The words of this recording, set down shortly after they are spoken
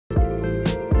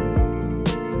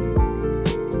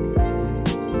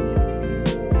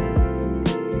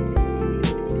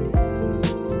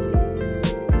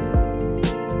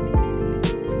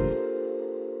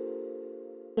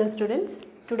Hello students,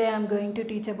 today I am going to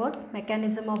teach about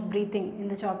mechanism of breathing in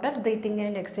the chapter breathing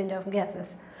and exchange of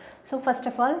gases. So first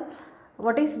of all,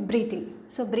 what is breathing?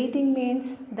 So breathing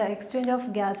means the exchange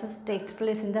of gases takes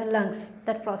place in the lungs.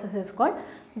 That process is called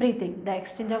breathing. The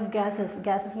exchange of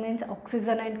gases means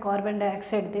oxygen and carbon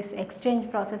dioxide. This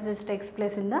exchange process takes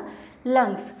place in the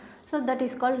lungs. So that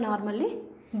is called normally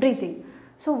breathing.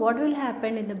 So what will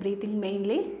happen in the breathing?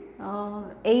 Mainly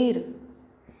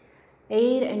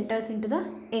air enters into the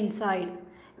inside,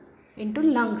 into the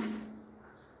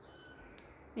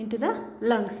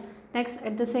lungs. Next,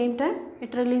 at the same time,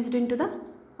 it released into the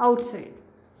outside.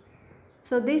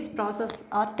 So this process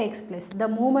takes place. The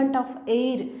movement of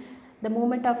air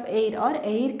or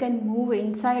air can move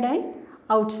inside and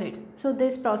outside. So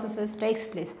this process takes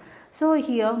place. So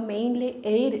here mainly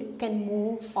air can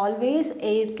move, always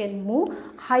air can move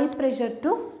high pressure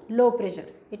to low pressure.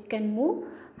 It can move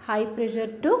high pressure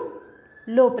to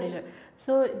low pressure.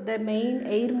 So the main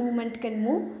air movement can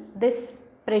move this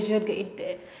pressure.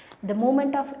 The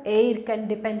movement of air can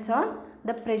depends on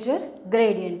the pressure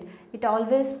gradient. It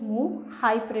always move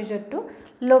high pressure to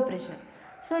low pressure.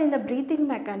 So in the breathing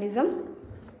mechanism,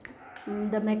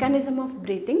 the mechanism of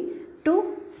breathing,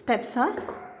 two steps are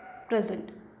present.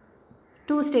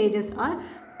 Two steps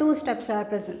are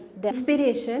present. The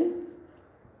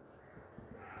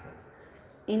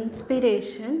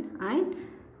inspiration and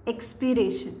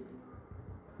expiration.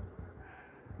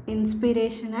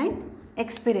 Inspiration and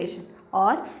expiration,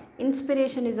 or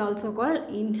inspiration is also called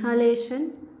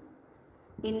inhalation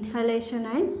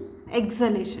and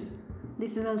exhalation.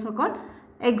 This is also called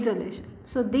exhalation.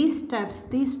 So these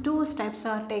two steps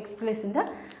takes place in the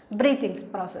breathing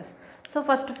process. So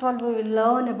first of all, we will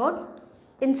learn about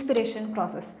inspiration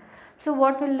process. So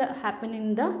what will happen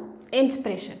in the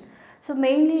inspiration? So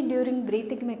mainly during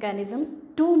breathing mechanism,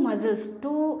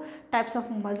 two types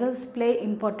of muscles play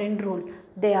important role.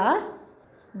 They are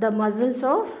the muscles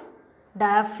of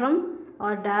diaphragm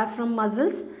or diaphragm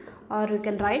muscles, or you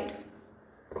can write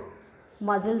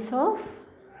muscles of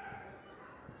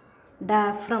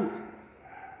diaphragm.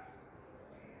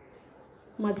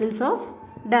 Muscles of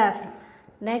diaphragm.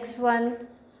 Next one,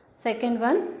 second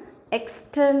one,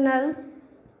 external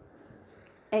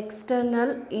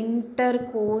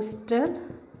intercostal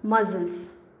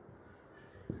muscles.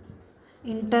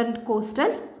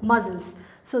 Intercostal muscles.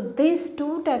 So these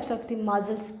two types of the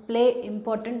muscles play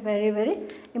very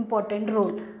important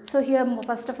role. So here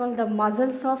first of all, the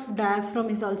muscles of diaphragm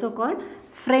is also called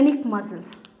phrenic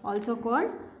muscles. Also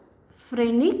called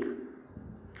phrenic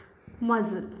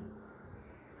muscle.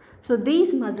 So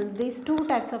these two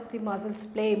types of the muscles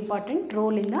play important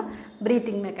role in the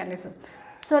breathing mechanism.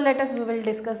 So we will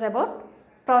discuss about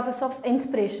process of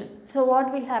inspiration. So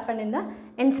what will happen in the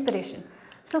inspiration?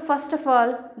 So first of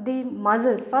all, the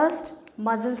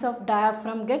muscles of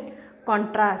diaphragm get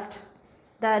contrast.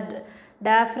 The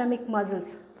diaphragmic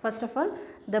muscles. First of all,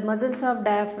 the muscles of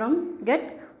diaphragm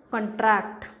get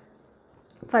contract.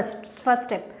 First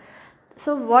step.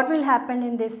 So what will happen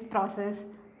in this process?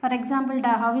 For example,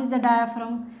 how is the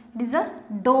diaphragm? It is a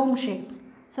dome shape.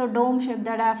 So dome shape,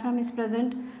 the diaphragm is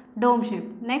present, dome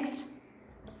shape. Next,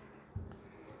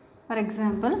 for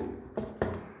example,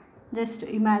 just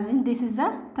imagine this is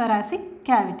the thoracic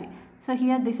cavity. So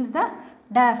here this is the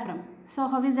diaphragm. So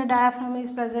how is the diaphragm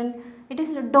is present? It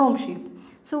is a dome shape.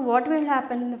 So what will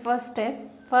happen in the first step?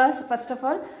 First of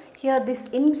all, here this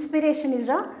inspiration is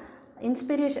a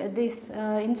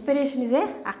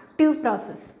active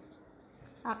process.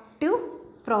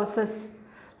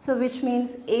 So which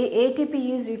means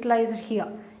ATP is utilized here.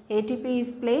 ATP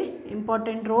is play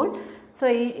important role. So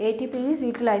ATP is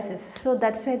utilizes. So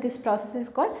that's why this process is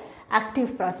called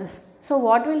active process. So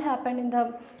what will happen in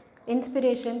the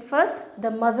inspiration? First,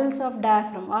 the muscles of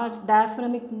diaphragm or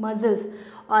diaphragmic muscles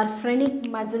or phrenic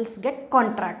muscles get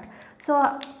contract.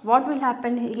 So what will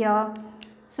happen here?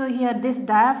 So here this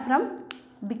diaphragm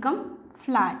become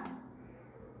flat.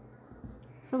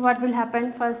 So what will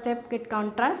happen? First step, get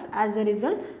contrast. As a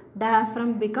result,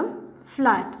 diaphragm become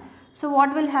flat. So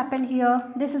what will happen here?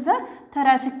 This is the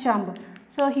thoracic chamber.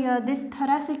 So here this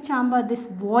thoracic chamber, this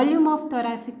volume of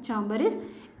thoracic chamber is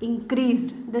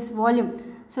increased. This volume.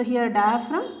 So here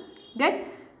diaphragm get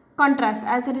contrast.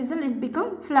 As a result, it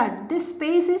become flat. This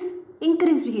space is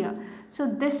increased here. So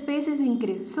this space is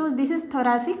increased. So this is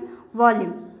thoracic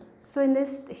volume. So in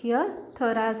this here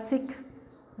thoracic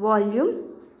volume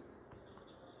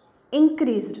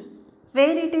increased.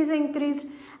 Where it is increased?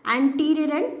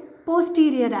 Anterior and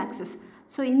posterior axis.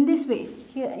 So in this way,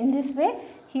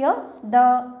 here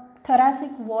the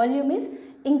thoracic volume is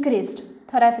increased.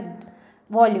 Thoracic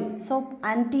volume. So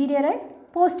anterior and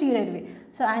posterior way.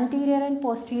 So anterior and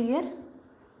posterior,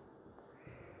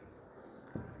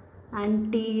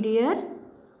 anterior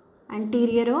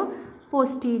or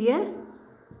posterior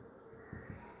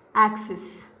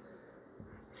axis.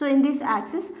 So in this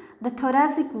axis the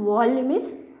thoracic volume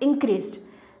is increased.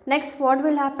 Next, what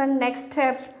will happen? Next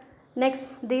step,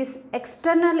 these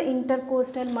external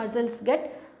intercostal muscles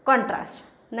get contrast.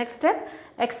 Next step,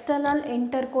 external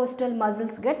intercostal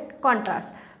muscles get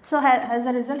contrast. So as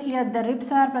a result, here the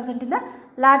ribs are present in the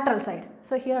lateral side.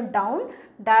 So here down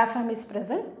diaphragm is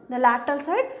present, the lateral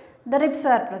side the ribs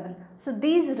are present. So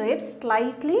these ribs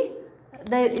slightly,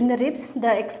 in the ribs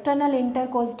the external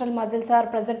intercostal muscles are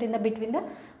present in the between the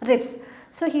ribs.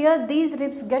 So here these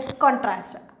ribs get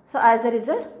contrast. So as a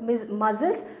result,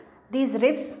 muscles, these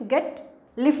ribs get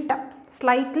lift up,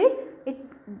 slightly it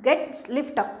gets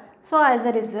lift up. So as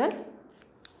a result,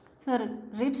 so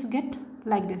ribs get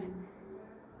like this,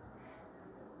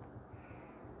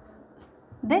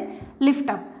 they lift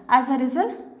up. As a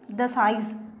result, the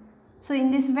size, so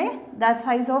in this way the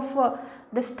size of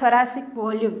this thoracic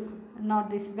volume, not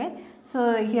this way.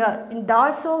 So here in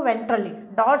dorsoventrally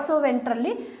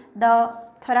the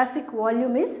thoracic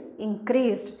volume is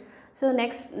increased. So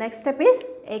next step is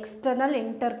external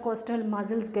intercostal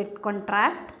muscles get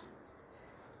contract.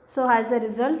 So as a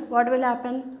result, what will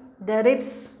happen? The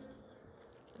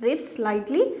ribs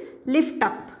slightly lift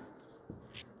up.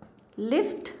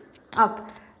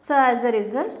 So as a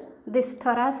result, this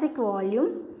thoracic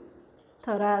volume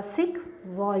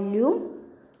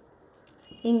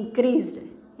increased.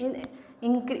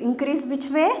 Increased which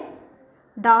way?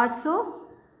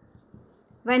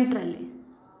 Dorsoventrally.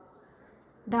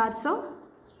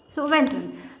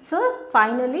 So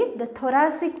finally the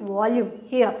thoracic volume,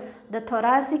 here the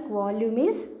thoracic volume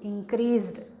is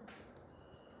increased.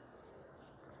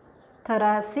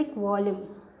 Thoracic volume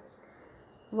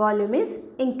is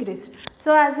increased.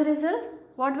 So as a result,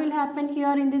 what will happen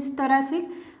here in this thoracic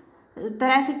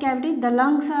cavity? The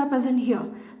lungs are present here.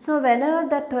 So whenever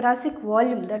the thoracic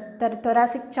volume, the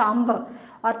thoracic chamber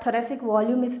or thoracic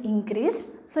volume is increased,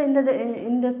 so in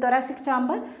the thoracic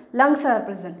chamber lungs are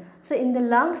present. So in the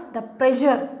lungs the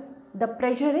pressure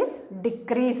is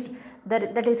decreased.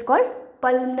 That is called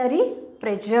pulmonary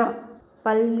pressure.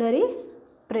 Pulmonary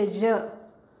pressure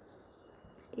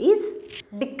is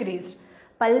decreased.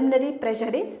 Pulmonary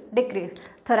pressure is decreased.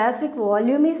 Thoracic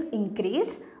volume is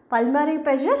increased, pulmonary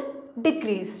pressure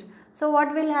decreased. So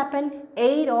what will happen?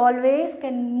 Air always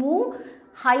can move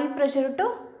high pressure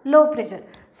to low pressure.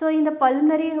 So in the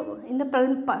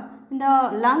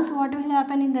lungs, what will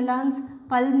happen in the lungs?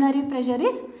 Pulmonary pressure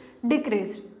is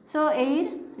decreased. So air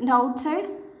in the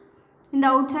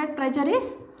outside pressure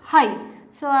is high.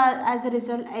 So as a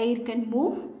result, air can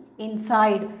move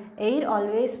inside. Air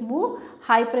always move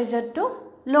high pressure to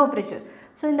low pressure.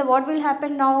 So in the what will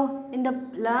happen now in the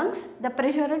lungs? The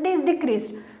pressure is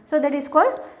decreased. So that is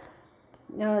called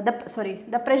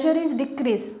the pressure is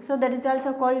decreased. So that is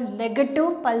also called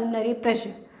negative pulmonary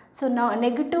pressure. So now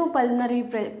negative pulmonary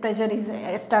pressure is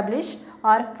established,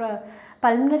 or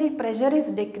pulmonary pressure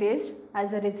is decreased.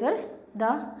 As a result,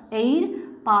 the air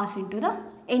pass into the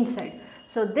inside.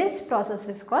 So this process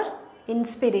is called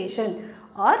inspiration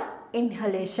or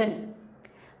inhalation.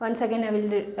 Once again I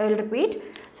will repeat.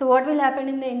 So what will happen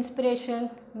in the inspiration?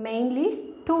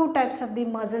 Mainly two types of the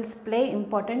muscles play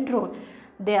important role.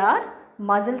 They are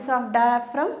muscles of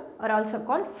diaphragm, or also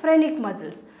called phrenic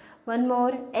muscles. One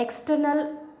more,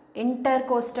 external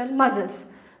intercostal muscles.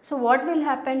 So what will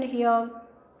happen here?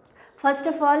 First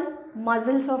of all,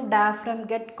 muscles of diaphragm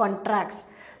get contracts.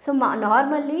 So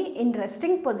normally in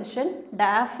resting position,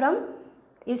 diaphragm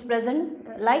is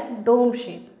present like dome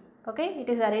shape. Okay, it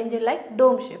is arranged like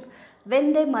dome shape.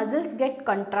 When the muscles get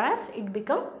contrast, it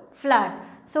become flat.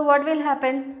 So what will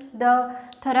happen? The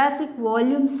thoracic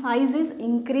volume size is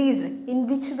increased. In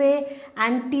which way?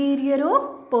 Anterior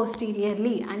or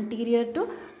posteriorly. Anterior to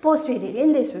posterior,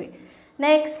 in this way.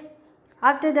 Next,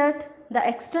 after that, the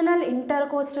external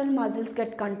intercostal muscles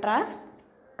get contract.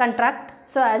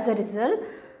 So as a result,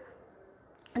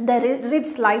 the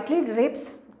ribs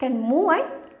can move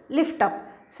and lift up.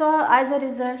 So as a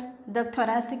result, the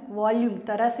thoracic volume,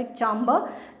 thoracic chamber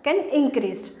can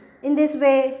increase. In this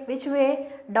way, which way?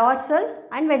 Dorsal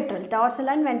and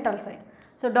ventral side.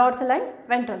 So dorsal and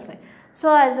ventral side.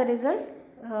 So as a result,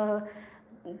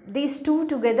 these two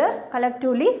together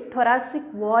collectively thoracic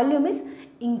volume is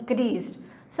increased.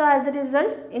 So as a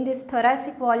result, in this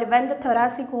thoracic volume, when the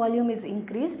thoracic volume is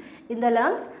increased in the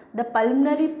lungs, the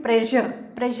pulmonary pressure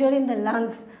in the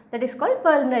lungs, that is called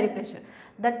pulmonary pressure.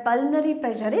 That pulmonary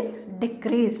pressure is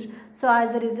decreased. So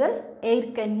as a result, air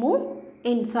can move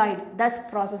inside. That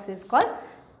process is called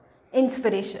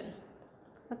inspiration.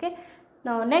 Okay.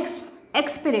 Now next,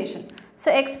 expiration.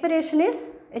 So expiration is,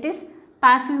 it is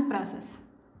passive process.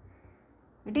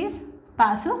 It is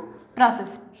passive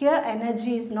process. Here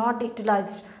energy is not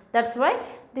utilized. That's why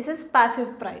this is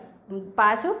passive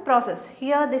process.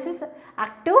 Here this is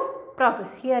active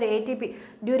process. Here ATP,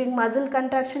 during muscle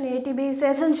contraction ATP is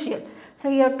essential. So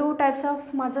here two types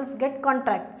of muscles get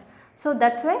contracts. So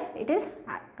that's why it is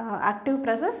active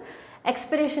process.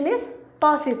 Expiration is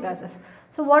passive process.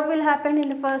 So what will happen in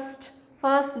the first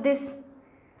this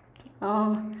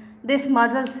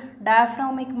muscles,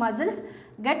 diaphragmatic muscles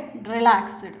get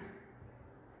relaxed.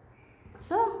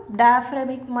 So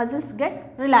diaphragmatic muscles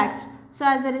get relaxed. So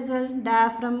as a result,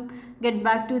 diaphragm get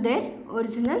back to their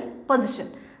original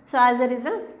position. So as a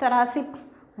result, thoracic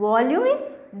volume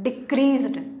is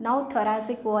decreased. Now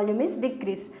thoracic volume is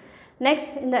decreased.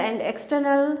 Next, in the end,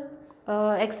 external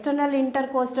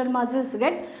intercostal muscles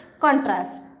get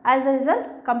contrast. As a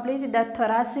result, completely the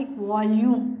thoracic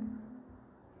volume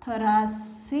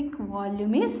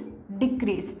is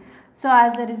decreased. So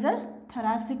as a result,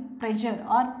 thoracic pressure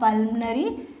or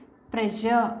pulmonary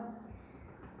pressure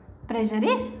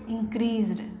is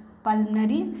increased.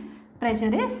 Pulmonary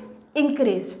pressure is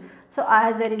increased. So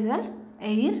as a result,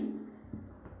 air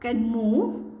can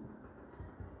move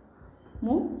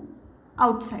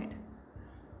outside.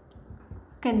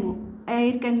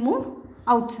 Air can move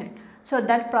outside. So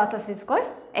that process is called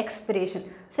expiration.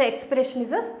 So expiration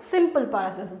is a simple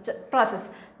process,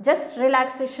 just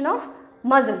relaxation of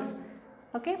muscles.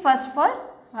 Okay, first of all,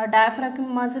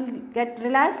 diaphragm muscle get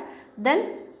relaxed,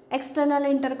 then external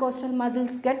intercostal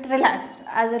muscles get relaxed.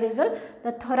 As a result,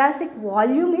 the thoracic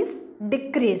volume is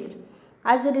decreased.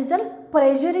 As a result,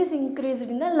 pressure is increased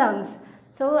in the lungs.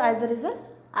 So as a result,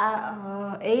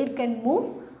 air can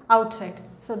move outside.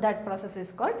 So that process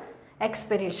is called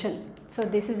expiration. So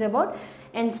this is about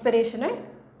inspiration and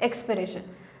expiration.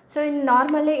 So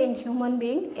normally in human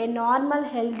being, a normal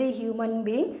healthy human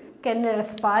being can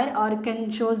respire or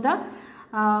can shows the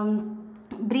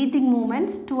breathing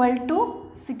movements 12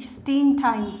 to 16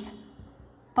 times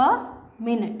per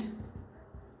minute.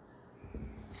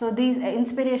 So these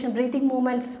inspiration breathing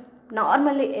movements,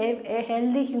 normally a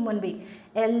healthy human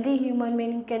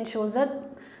being can show the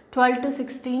 12 to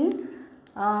 16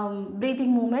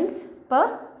 breathing movements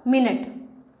per minute.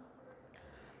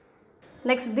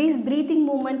 Next, these breathing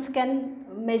movements can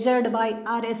measured by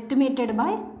or estimated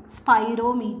by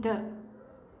spirometer.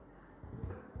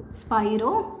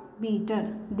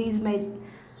 These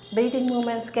breathing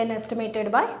movements can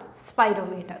estimated by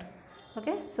spirometer.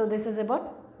 Okay, so this is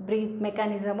about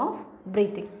mechanism of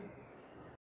breathing.